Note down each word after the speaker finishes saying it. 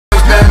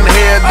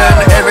fancier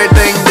than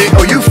everything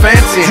oh, you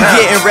fancy, huh?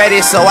 You getting ready,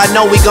 so I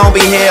know we gon'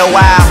 be here a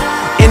while.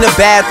 In the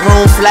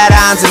bathroom, flat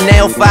irons and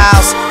nail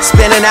files.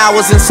 Spending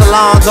hours in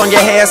salons on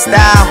your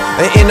hairstyle.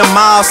 And in the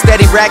mall,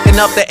 steady racking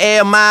up the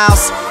air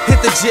miles.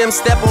 Hit the gym,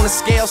 step on the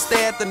scale,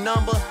 stare at the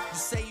number.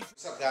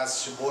 What's up, guys?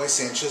 It's your boy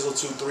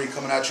Sanchizzle23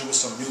 coming at you with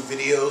some new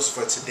videos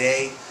for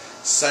today,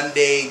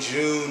 Sunday,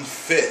 June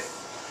 5th.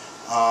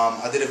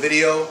 I did a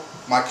video.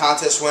 My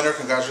contest winner,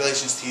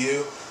 congratulations to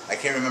you. I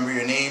can't remember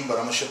your name, but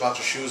I'm going to ship out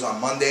your shoes on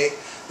Monday.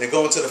 They're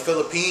going to the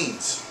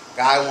Philippines.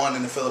 Guy won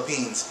in the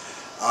Philippines.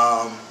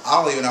 I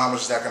don't even know how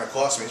much that going to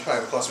cost me. It's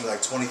probably going to cost me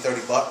like 20,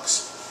 30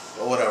 bucks.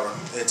 But whatever.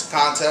 It's a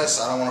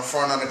contest. I don't want to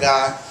front on the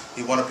guy.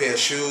 He won a pair of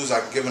shoes.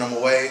 I'm giving them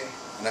away.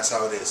 And that's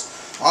how it is.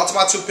 On to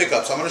my two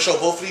pickups. I'm going to show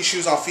both of these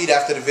shoes on feet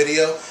after the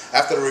video.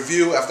 After the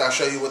review. After I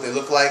show you what they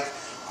look like.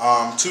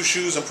 Two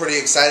shoes I'm pretty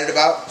excited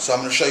about. So I'm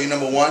going to show you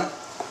number one.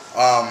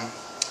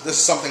 This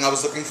is something I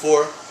was looking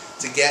for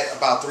to get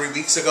about 3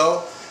 weeks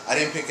ago. I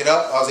didn't pick it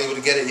up. I was able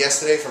to get it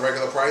yesterday for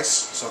regular price.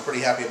 So I'm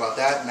pretty happy about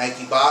that.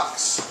 Nike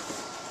box.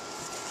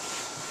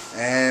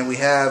 And we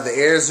have the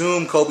Air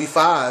Zoom Kobe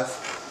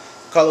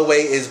 5.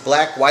 Colorway is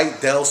black, white,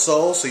 Del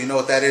Sol. So you know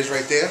what that is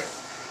right there.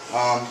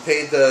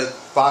 Paid the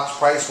box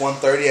price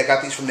 $130. I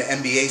got these from the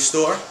NBA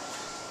store.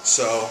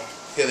 So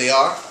here they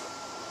are.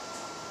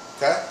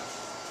 Okay.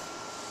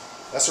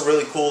 That's a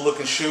really cool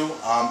looking shoe.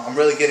 I'm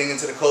really getting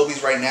into the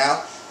Kobe's right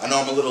now. I know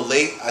I'm a little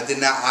late. I did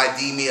not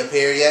ID me a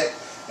pair yet.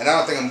 And I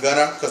don't think I'm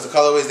gonna, because the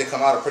colorways they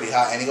come out are pretty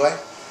hot anyway.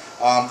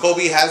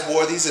 Kobe has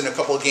wore these in a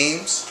couple of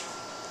games.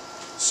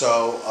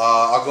 So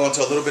I'll go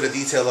into a little bit of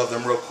detail of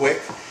them real quick.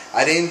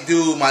 I didn't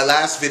do my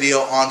last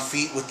video on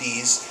feet with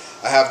these.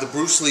 I have the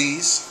Bruce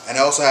Lees and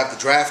I also have the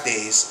Draft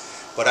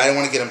Days, but I didn't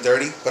want to get them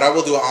dirty. But I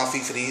will do it on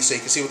feet for these so you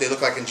can see what they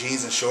look like in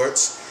jeans and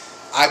shorts.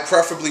 I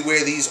preferably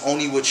wear these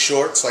only with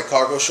shorts, like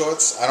cargo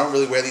shorts. I don't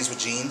really wear these with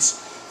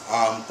jeans,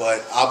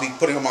 but I'll be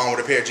putting them on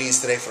with a pair of jeans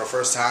today for the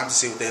first time to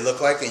see what they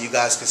look like, and you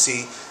guys can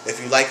see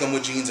if you like them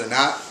with jeans or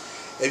not.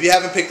 If you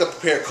haven't picked up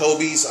a pair of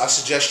Kobe's, I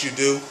suggest you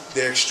do.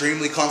 They're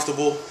extremely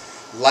comfortable.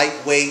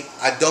 Lightweight.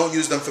 I don't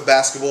use them for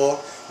basketball.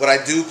 What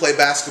I do play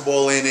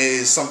basketball in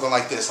is something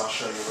like this. I'll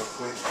show you real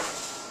quick.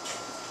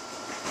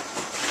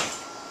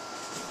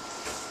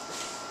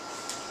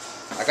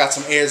 I got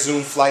some Air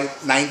Zoom Flight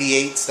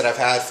 98s that I've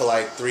had for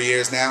like 3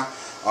 years now.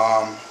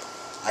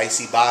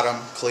 Icy bottom,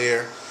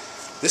 clear.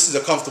 This is a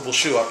comfortable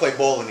shoe. I play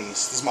ball in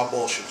these. This is my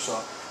ball shoe. So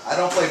I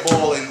don't play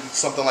ball in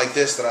something like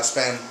this that I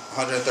spend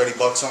 130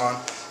 bucks on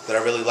that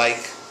I really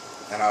like,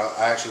 and I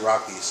actually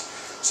rock these.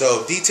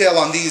 So detail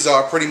on these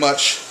are pretty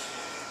much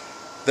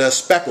the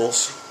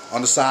speckles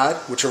on the side,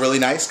 which are really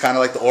nice, kind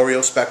of like the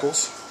Oreo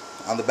speckles.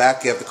 On the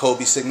back you have the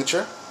Kobe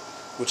signature,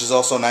 which is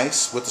also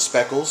nice with the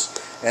speckles,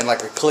 and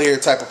like a clear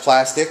type of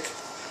plastic.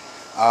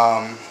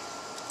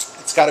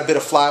 It's got a bit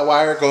of fly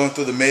wire going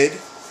through the mid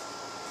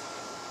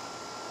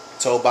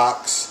toe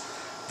box.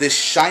 This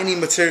shiny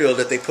material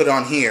that they put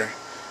on here,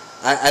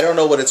 I don't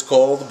know what it's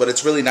called, but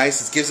it's really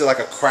nice. It gives it like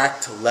a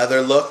cracked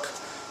leather look.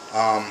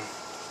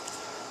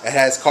 It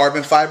has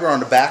carbon fiber on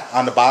the back,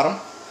 on the bottom,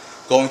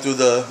 going through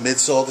the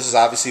midsole. This is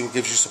obviously what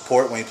gives you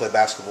support when you play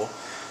basketball.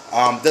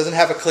 Doesn't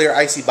have a clear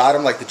icy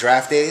bottom like the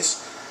Draft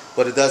Days,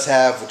 but it does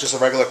have just a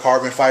regular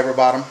carbon fiber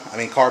bottom. I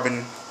mean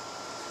carbon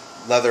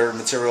leather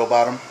material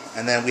bottom.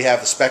 And then we have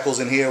the speckles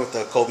in here with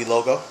the Kobe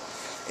logo.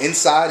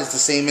 Inside is the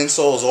same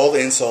insole as all the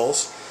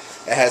insoles.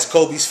 It has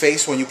Kobe's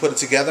face when you put it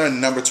together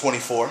and number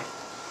 24.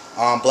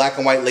 Black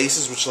and white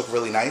laces, which look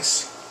really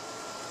nice.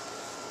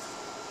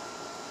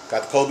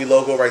 Got the Kobe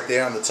logo right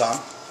there on the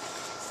tongue.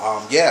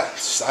 Yeah,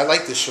 I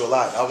like this shoe a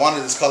lot. I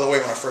wanted this colorway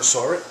when I first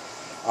saw it.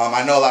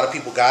 I know a lot of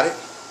people got it.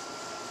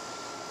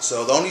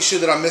 So the only shoe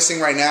that I'm missing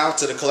right now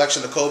to the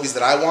collection of Kobe's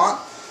that I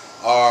want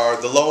are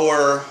the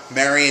lower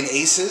Marion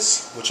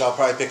Aces, which I'll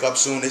probably pick up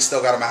soon. They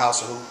still got in my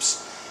house of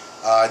hoops.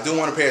 I do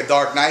want a pair of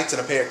Dark Knights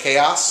and a pair of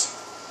Chaos,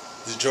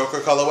 the Joker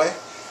colorway.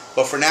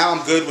 But for now,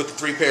 I'm good with the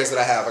three pairs that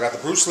I have. I got the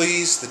Bruce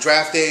Lees, the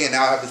Draft Day, and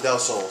now I have the Del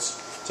Sols.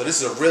 So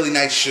this is a really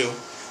nice shoe.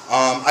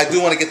 I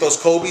do want to get those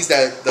Kobe's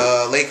that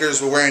the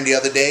Lakers were wearing the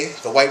other day,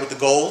 the white with the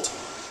gold.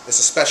 It's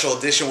a special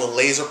edition with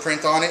laser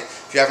print on it.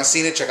 If you haven't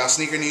seen it, check out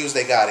Sneaker News,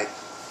 they got it.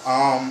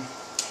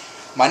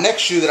 My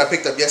next shoe that I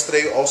picked up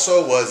yesterday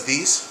also was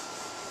these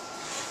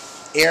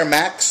Air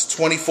Max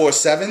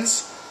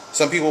 24/7s.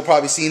 Some people have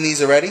probably seen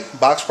these already.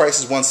 Box price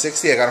is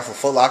 $160. I got them from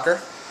Foot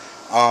Locker.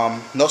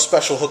 No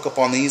special hookup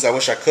on these. I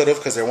wish I could have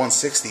because they're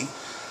 $160.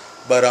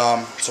 But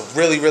it's a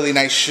really, really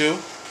nice shoe.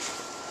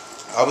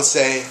 I would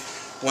say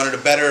one of the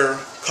better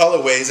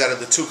colorways out of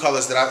the two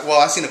colors that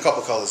I've seen a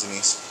couple colors in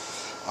these.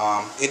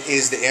 It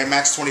is the Air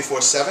Max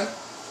 24/7,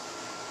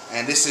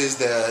 and this is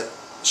the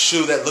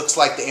shoe that looks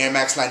like the Air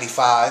Max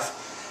 95,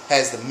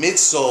 has the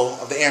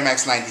midsole of the Air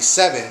Max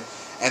 97,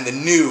 and the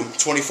new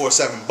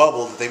 24/7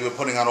 bubble that they've been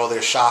putting on all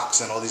their Shocks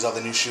and all these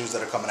other new shoes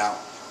that are coming out.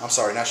 I'm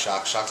sorry, not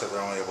Shocks. Shocks have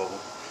their own air bubble.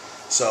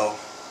 So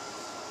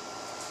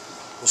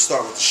we'll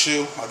start with the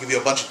shoe. I'll give you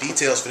a bunch of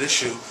details for this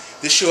shoe.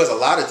 This shoe has a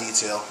lot of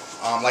detail.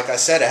 Like I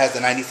said, it has the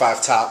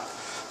 95 top.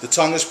 The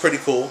tongue is pretty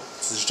cool.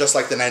 This is just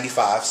like the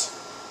 95s.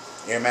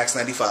 Air Max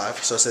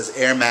 95. So it says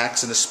Air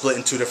Max and it's split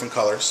in two different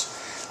colors.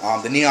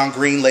 The neon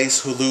green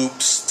lace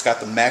loops. It's got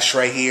the mesh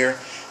right here.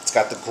 It's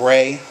got the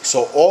gray.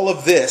 So all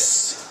of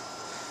this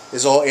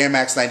is all Air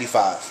Max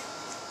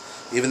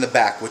 95. Even the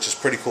back, which is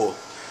pretty cool.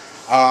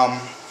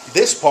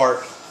 This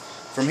part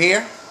from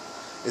here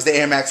is the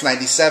Air Max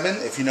 97.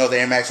 If you know, the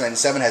Air Max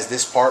 97 has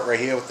this part right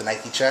here with the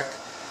Nike check.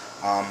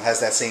 Has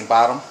that same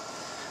bottom.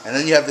 And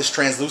then you have this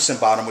translucent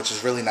bottom, which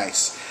is really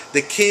nice.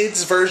 The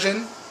kids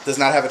version does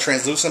not have a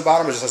translucent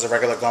bottom. It just has a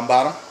regular gum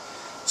bottom.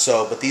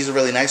 So, but these are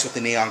really nice with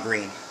the neon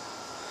green.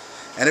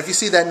 And if you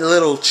see that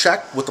little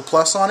check with the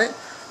plus on it,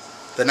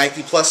 the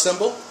Nike Plus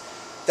symbol,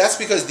 that's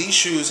because these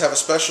shoes have a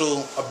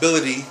special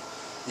ability.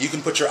 You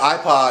can put your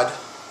iPod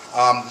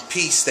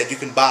piece that you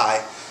can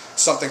buy,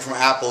 something from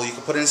Apple, you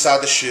can put it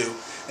inside the shoe,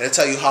 and it'll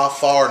tell you how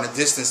far in the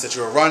distance that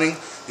you're running.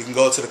 You can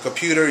go to the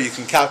computer, you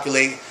can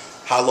calculate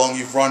how long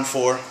you've run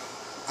for.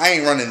 I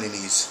ain't running in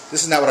these.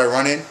 This is not what I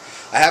run in.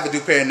 I have a new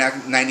pair of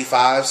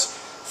 95s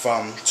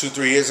from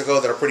 2-3 years ago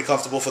that are pretty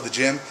comfortable for the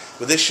gym,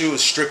 but this shoe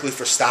is strictly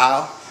for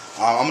style.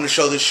 I'm going to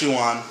show this shoe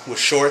on with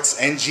shorts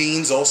and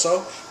jeans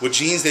also. With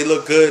jeans, they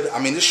look good. I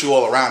mean, this shoe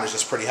all around is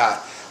just pretty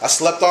hot. I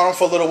slept on them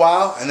for a little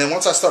while, and then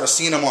once I started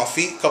seeing them on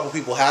feet, a couple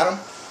people had them.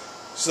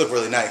 These look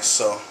really nice,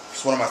 so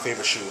it's one of my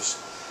favorite shoes.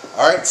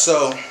 Alright,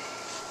 so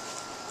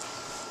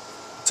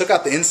took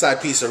out the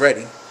inside piece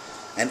already,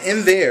 and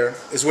in there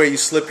is where you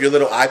slip your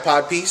little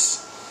iPod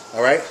piece.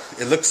 Alright,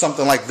 it looks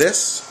something like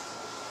this.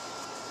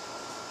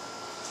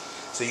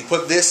 So you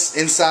put this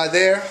inside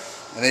there,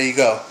 and there you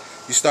go.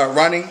 You start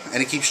running,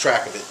 and it keeps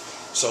track of it.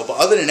 So, but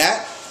other than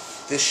that,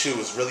 this shoe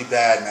is really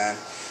bad, man.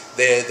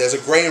 There's a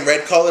gray and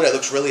red color that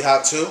looks really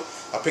hot too.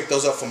 I picked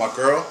those up for my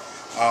girl.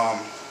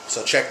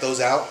 So check those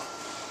out.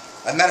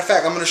 As a matter of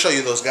fact, I'm going to show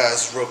you those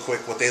guys real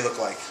quick, what they look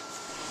like.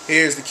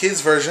 Here's the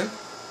kids version.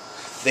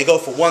 They go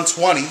for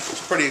 $120.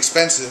 It's pretty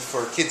expensive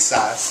for a kid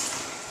size.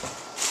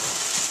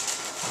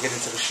 Get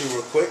into the shoe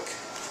real quick.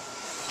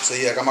 So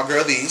yeah, I got my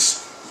girl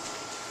these.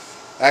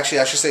 Actually,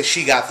 I should say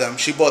she got them.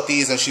 She bought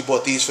these and she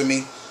bought these for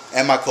me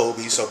and my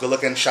Kobe. So good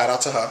looking. Shout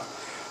out to her.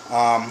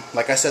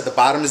 Like I said, the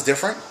bottom is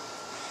different.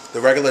 The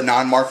regular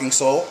non-marking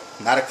sole,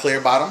 not a clear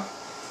bottom.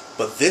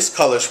 But this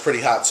color is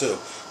pretty hot too.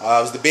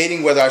 I was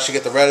debating whether I should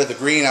get the red or the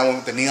green. I went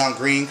with the neon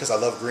green because I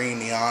love green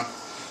neon.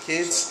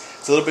 Kids,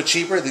 it's a little bit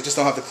cheaper. They just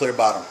don't have the clear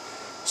bottom.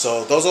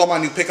 So those are all my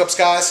new pickups,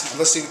 guys.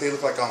 Let's see what they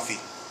look like on feet.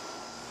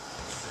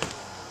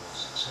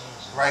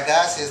 Alright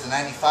guys, here's the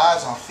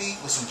 95s on feet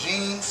with some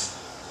jeans.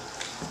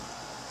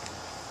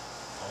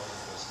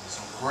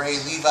 Some gray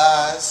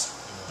Levi's.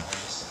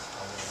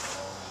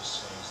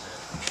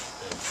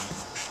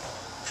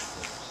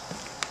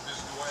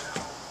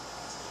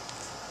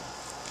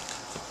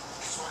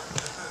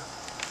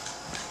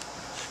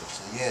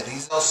 So yeah,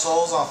 these are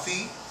soles on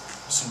feet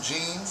with some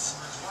jeans.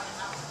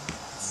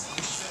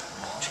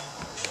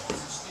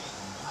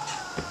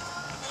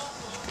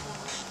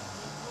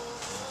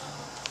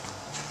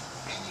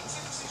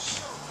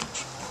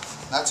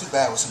 Not too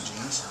bad with some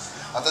jeans.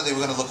 I thought they were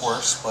going to look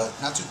worse, but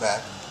not too bad.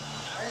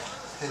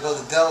 Here go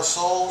the Dell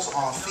soles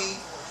on feet.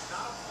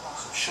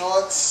 Some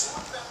shorts.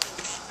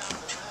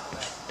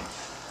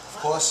 Of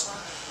course,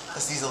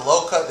 because these are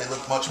low cut, they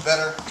look much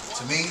better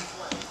to me.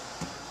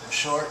 Some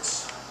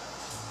shorts.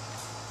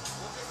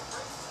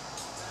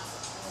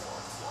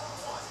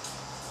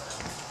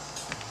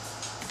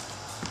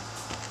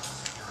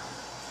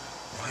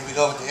 Here we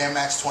go with the Air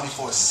Max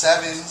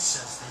 24/7s.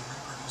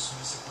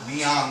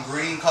 Neon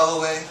green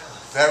colorway.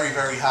 Very,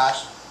 very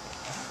hot.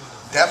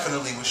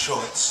 Definitely with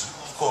shorts,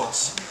 of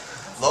course.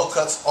 Low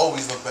cuts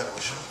always look better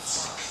with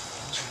shorts.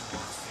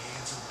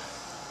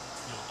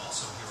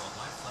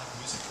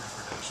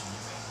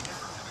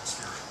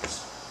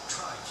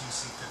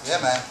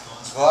 Yeah, man.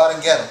 Go out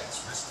and get them.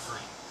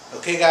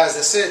 Okay, guys,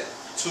 that's it.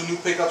 2 new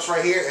pickups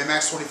right here. Air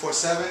Max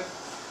 24/7.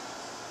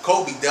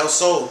 Kobe, Del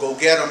Sol. Go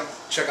get them.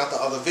 Check out the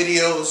other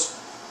videos.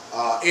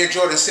 Air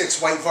Jordan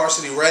 6 White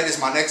Varsity Red is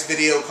my next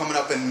video coming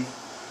up in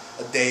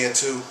a day or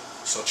two.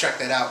 So check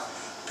that out.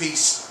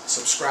 Peace.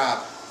 Subscribe.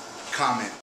 Comment.